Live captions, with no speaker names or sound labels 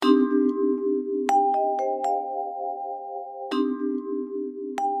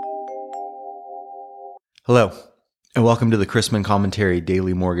Hello, and welcome to the Chrisman Commentary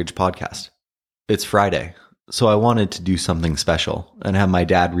Daily Mortgage Podcast. It's Friday, so I wanted to do something special and have my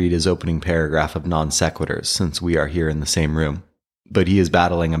dad read his opening paragraph of non sequiturs since we are here in the same room. But he is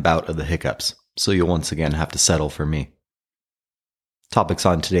battling a bout of the hiccups, so you'll once again have to settle for me. Topics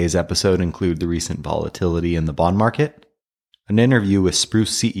on today's episode include the recent volatility in the bond market, an interview with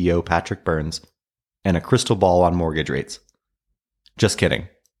Spruce CEO Patrick Burns, and a crystal ball on mortgage rates. Just kidding.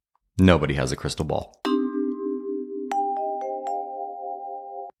 Nobody has a crystal ball.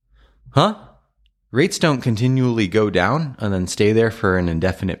 Huh? Rates don't continually go down and then stay there for an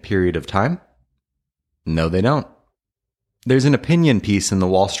indefinite period of time? No, they don't. There's an opinion piece in the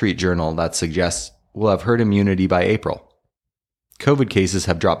Wall Street Journal that suggests we'll have herd immunity by April. COVID cases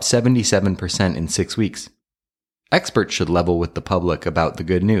have dropped 77% in 6 weeks. Experts should level with the public about the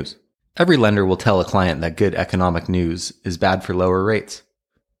good news. Every lender will tell a client that good economic news is bad for lower rates.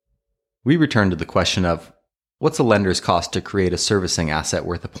 We return to the question of, what's a lender's cost to create a servicing asset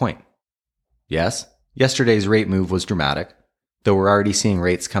worth a point? Yes, yesterday's rate move was dramatic, though we're already seeing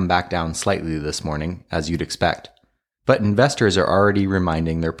rates come back down slightly this morning, as you'd expect. But investors are already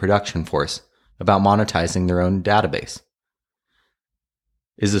reminding their production force about monetizing their own database.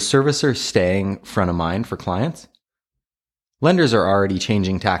 Is the servicer staying front of mind for clients? Lenders are already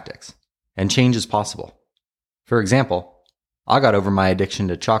changing tactics, and change is possible. For example, I got over my addiction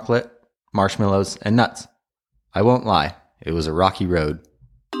to chocolate, marshmallows, and nuts. I won't lie, it was a rocky road.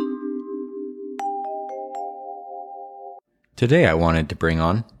 Today I wanted to bring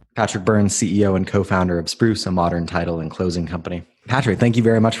on Patrick Burns, CEO and co-founder of Spruce, a modern title and closing company. Patrick, thank you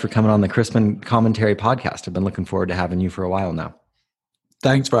very much for coming on the Chrisman Commentary Podcast. I've been looking forward to having you for a while now.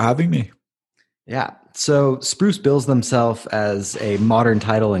 Thanks for having me. Yeah. So Spruce bills themselves as a modern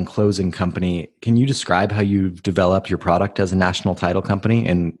title and closing company. Can you describe how you've developed your product as a national title company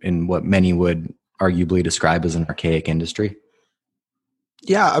in what many would arguably describe as an archaic industry?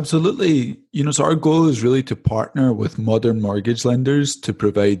 Yeah, absolutely. So our goal is really to partner with modern mortgage lenders to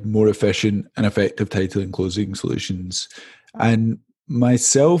provide more efficient and effective title and closing solutions. And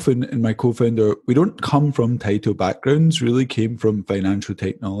myself and my co-founder, we don't come from title backgrounds, really came from financial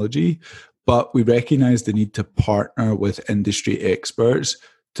technology, but we recognize the need to partner with industry experts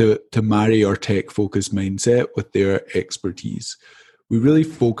to marry our tech-focused mindset with their expertise. We really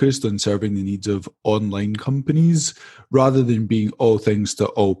focused on serving the needs of online companies rather than being all things to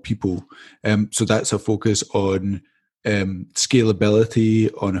all people. So that's a focus on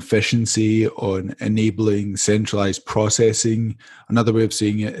scalability, on efficiency, on enabling centralized processing. Another way of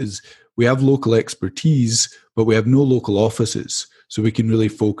saying it is we have local expertise, but we have no local offices. So we can really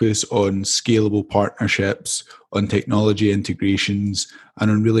focus on scalable partnerships, on technology integrations, and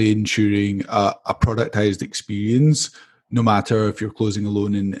on really ensuring a productized experience, no matter if you're closing a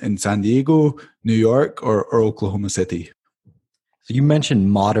loan in San Diego, New York, or Oklahoma City. So you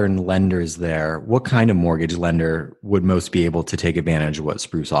mentioned modern lenders there. What kind of mortgage lender would most be able to take advantage of what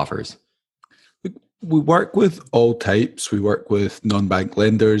Spruce offers? We work with all types. We work with non-bank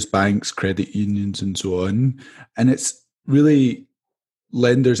lenders, banks, credit unions, and so on. And it's really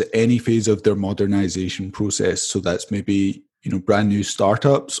lenders at any phase of their modernization process. So that's maybe, brand new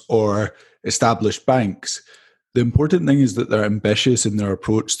startups or established banks. The important thing is that they're ambitious in their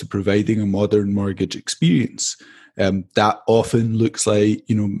approach to providing a modern mortgage experience. That often looks like,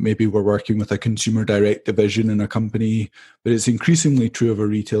 maybe we're working with a consumer direct division in a company, but it's increasingly true of a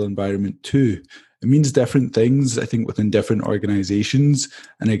retail environment too. It means different things, I think, within different organizations.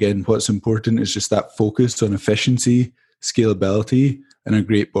 And again, what's important is just that focus on efficiency, scalability, and a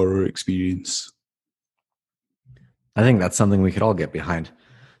great borrower experience. I think that's something we could all get behind.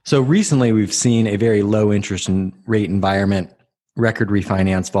 So recently we've seen a very low interest rate environment, record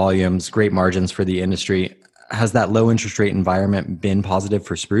refinance volumes, great margins for the industry. Has that low interest rate environment been positive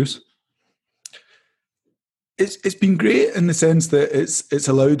for Spruce? It's been great in the sense that it's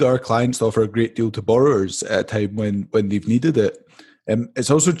allowed our clients to offer a great deal to borrowers at a time when they've needed it. It's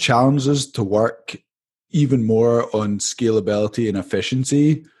also challenged us to work even more on scalability and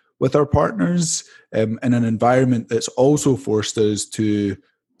efficiency with our partners in an environment that's also forced us to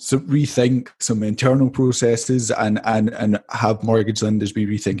rethink some internal processes and have mortgage lenders be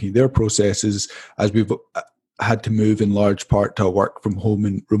rethinking their processes as we've had to move in large part to a work from home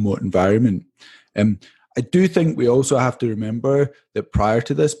and remote environment. I do think we also have to remember that prior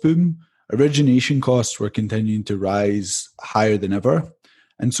to this boom, origination costs were continuing to rise higher than ever.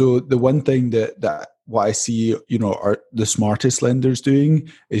 And so the one thing that what I see, are the smartest lenders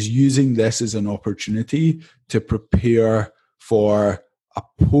doing is using this as an opportunity to prepare for a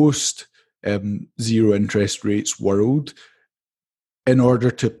post zero interest rates world in order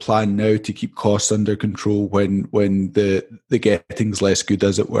to plan now to keep costs under control when the getting's less good,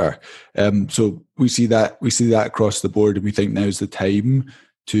 as it were. So we see that across the board, and we think now's the time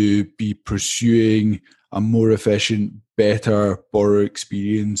to be pursuing a more efficient, better borrower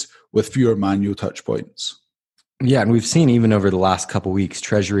experience with fewer manual touch points. Yeah, and we've seen even over the last couple of weeks,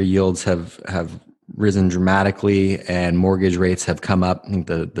 Treasury yields have risen dramatically, and mortgage rates have come up. I think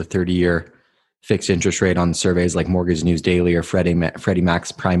the 30-year fixed interest rate on surveys like Mortgage News Daily or Freddie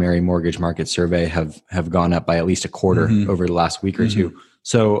Mac's primary mortgage market survey have gone up by at least a quarter over the last week or two.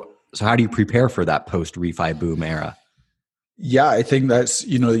 So how do you prepare for that post-refi boom era? Yeah, I think that's,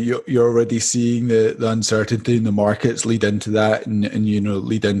 you're already seeing the uncertainty in the markets lead into that, and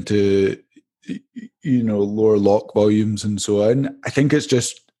lead into lower lock volumes and so on. I think it's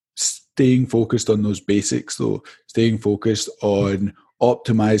just staying focused on those basics, though, staying focused on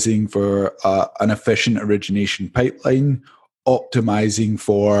optimizing for an efficient origination pipeline, optimizing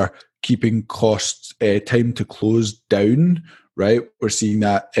for keeping costs time to close down, right? We're seeing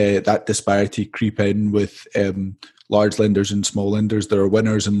that disparity creep in with large lenders and small lenders. There are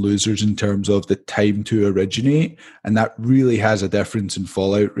winners and losers in terms of the time to originate, and that really has a difference in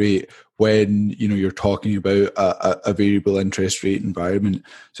fallout rate when you're talking about a variable interest rate environment.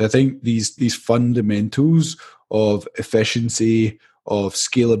 So I think these fundamentals of efficiency, of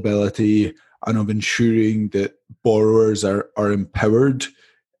scalability, and of ensuring that borrowers are empowered,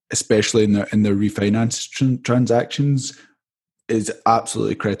 especially in their refinance transactions, is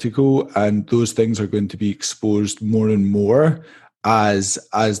absolutely critical. And those things are going to be exposed more and more as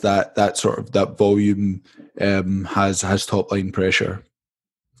that sort of that volume has top line pressure.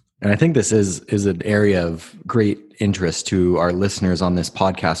 And I think this is an area of great interest to our listeners on this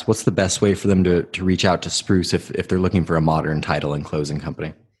podcast. What's the best way for them to reach out to Spruce if they're looking for a modern title and closing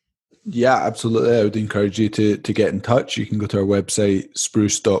company? Yeah, absolutely. I would encourage you to get in touch. You can go to our website,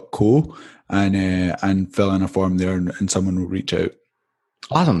 spruce.co, and fill in a form there, and someone will reach out.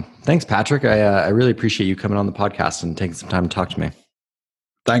 Awesome. Thanks, Patrick. I really appreciate you coming on the podcast and taking some time to talk to me.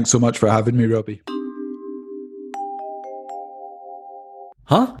 Thanks so much for having me, Robbie.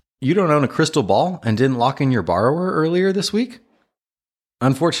 Huh? You don't own a crystal ball and didn't lock in your borrower earlier this week?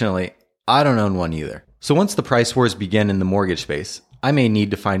 Unfortunately, I don't own one either. So once the price wars begin in the mortgage space, I may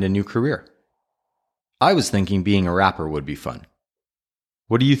need to find a new career. I was thinking being a rapper would be fun.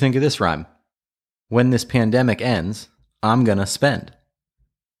 What do you think of this rhyme? When this pandemic ends, I'm gonna spend.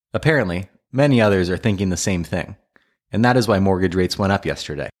 Apparently, many others are thinking the same thing, and that is why mortgage rates went up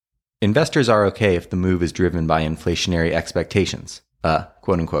yesterday. Investors are okay if the move is driven by inflationary expectations. A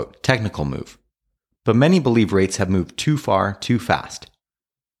quote-unquote technical move. But many believe rates have moved too far, too fast.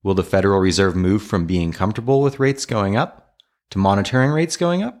 Will the Federal Reserve move from being comfortable with rates going up to monitoring rates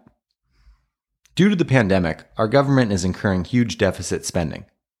going up? Due to the pandemic, our government is incurring huge deficit spending,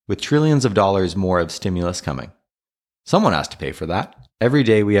 with trillions of dollars more of stimulus coming. Someone has to pay for that. Every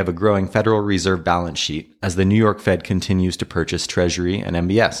day we have a growing Federal Reserve balance sheet as the New York Fed continues to purchase Treasury and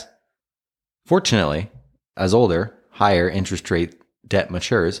MBS. Fortunately, as older, higher interest rate debt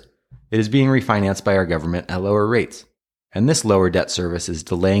matures, it is being refinanced by our government at lower rates, and this lower debt service is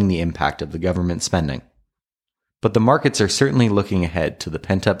delaying the impact of the government spending. But the markets are certainly looking ahead to the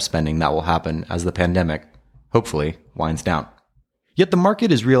pent-up spending that will happen as the pandemic, hopefully, winds down. Yet the market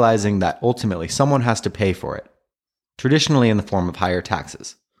is realizing that ultimately someone has to pay for it, traditionally in the form of higher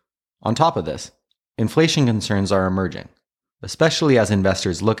taxes. On top of this, inflation concerns are emerging, especially as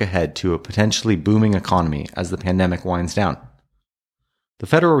investors look ahead to a potentially booming economy as the pandemic winds down. The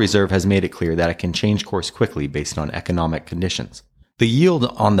Federal Reserve has made it clear that it can change course quickly based on economic conditions. The yield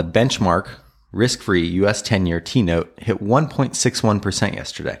on the benchmark risk-free U.S. 10-year T-note hit 1.61%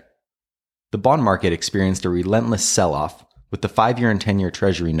 yesterday. The bond market experienced a relentless sell-off, with the 5-year and 10-year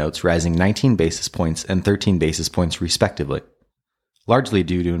Treasury notes rising 19 basis points and 13 basis points respectively, largely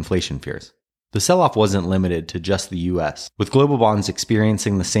due to inflation fears. The sell-off wasn't limited to just the U.S., with global bonds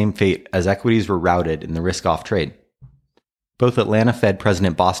experiencing the same fate as equities were routed in the risk-off trade. Both Atlanta Fed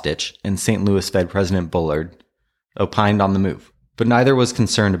President Bostich and St. Louis Fed President Bullard opined on the move, but neither was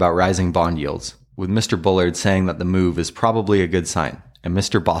concerned about rising bond yields, with Mr. Bullard saying that the move is probably a good sign, and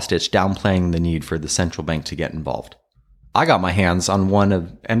Mr. Bostich downplaying the need for the central bank to get involved. I got my hands on one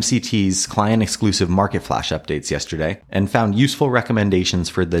of MCT's client-exclusive market flash updates yesterday and found useful recommendations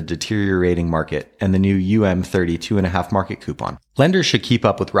for the deteriorating market and the new UM30 2.5 market coupon. Lenders should keep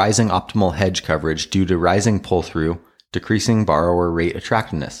up with rising optimal hedge coverage due to rising pull-through, decreasing borrower rate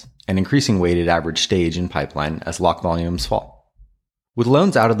attractiveness, and increasing weighted average stage in pipeline as lock volumes fall. With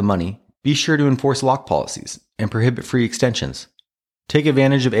loans out of the money, be sure to enforce lock policies and prohibit free extensions. Take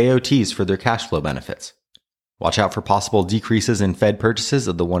advantage of AOTs for their cash flow benefits. Watch out for possible decreases in Fed purchases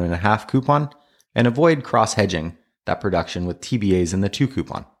of the 1.5 coupon and avoid cross-hedging that production with TBAs in the 2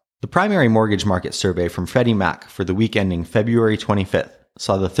 coupon. The primary mortgage market survey from Freddie Mac for the week ending February 25th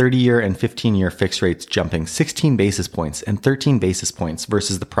saw the 30-year and 15-year fixed rates jumping 16 basis points and 13 basis points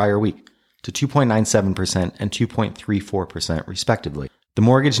versus the prior week to 2.97% and 2.34% respectively. The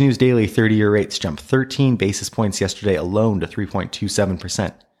Mortgage News Daily 30-year rates jumped 13 basis points yesterday alone to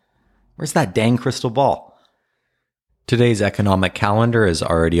 3.27%. Where's that dang crystal ball? Today's economic calendar is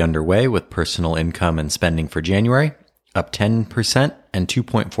already underway with personal income and spending for January up 10% and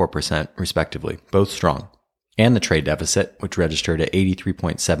 2.4% respectively, both strong, and the trade deficit, which registered at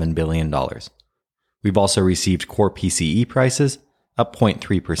 $83.7 billion. We've also received core PCE prices up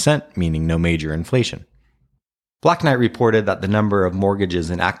 0.3%, meaning no major inflation. Black Knight reported that the number of mortgages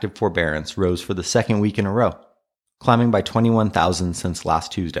in active forbearance rose for the second week in a row, climbing by 21,000 since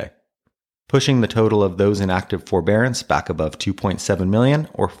last Tuesday, pushing the total of those in active forbearance back above 2.7 million,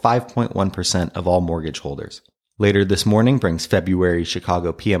 or 5.1% of all mortgage holders. Later this morning brings February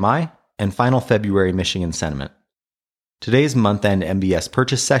Chicago PMI and final February Michigan sentiment. Today's month-end MBS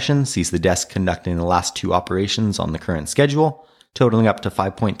purchase session sees the desk conducting the last 2 operations on the current schedule, totaling up to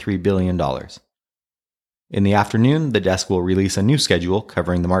 $5.3 billion. In the afternoon, the desk will release a new schedule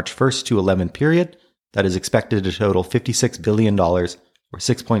covering the March 1st to 11th period that is expected to total $56 billion, or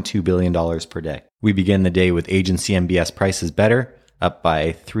 $6.2 billion per day. We begin the day with agency MBS prices better, up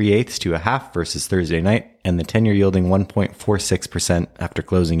by 3/8 to 1/2 versus Thursday night, and the 10-year yielding 1.46% after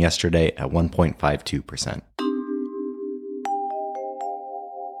closing yesterday at 1.52%.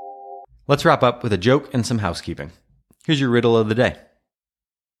 Let's wrap up with a joke and some housekeeping. Here's your riddle of the day.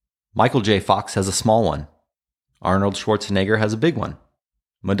 Michael J. Fox has a small one. Arnold Schwarzenegger has a big one.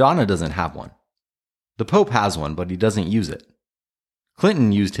 Madonna doesn't have one. The Pope has one, but he doesn't use it.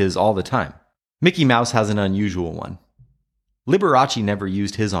 Clinton used his all the time. Mickey Mouse has an unusual one. Liberace never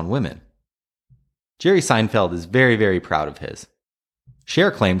used his on women. Jerry Seinfeld is very, very proud of his.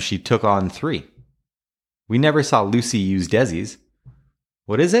 Cher claims she took on 3. We never saw Lucy use Desi's.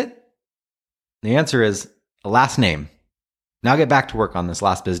 What is it? The answer is a last name. Now get back to work on this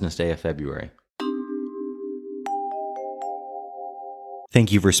last business day of February.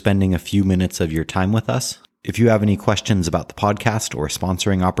 Thank you for spending a few minutes of your time with us. If you have any questions about the podcast or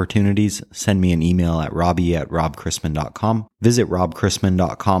sponsoring opportunities, send me an email at robbie@robchrisman.com. Visit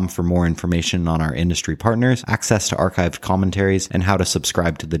robchrisman.com for more information on our industry partners, access to archived commentaries, and how to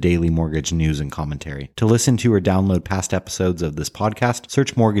subscribe to the daily mortgage news and commentary. To listen to or download past episodes of this podcast,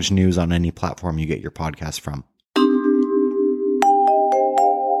 search Mortgage News on any platform you get your podcast from.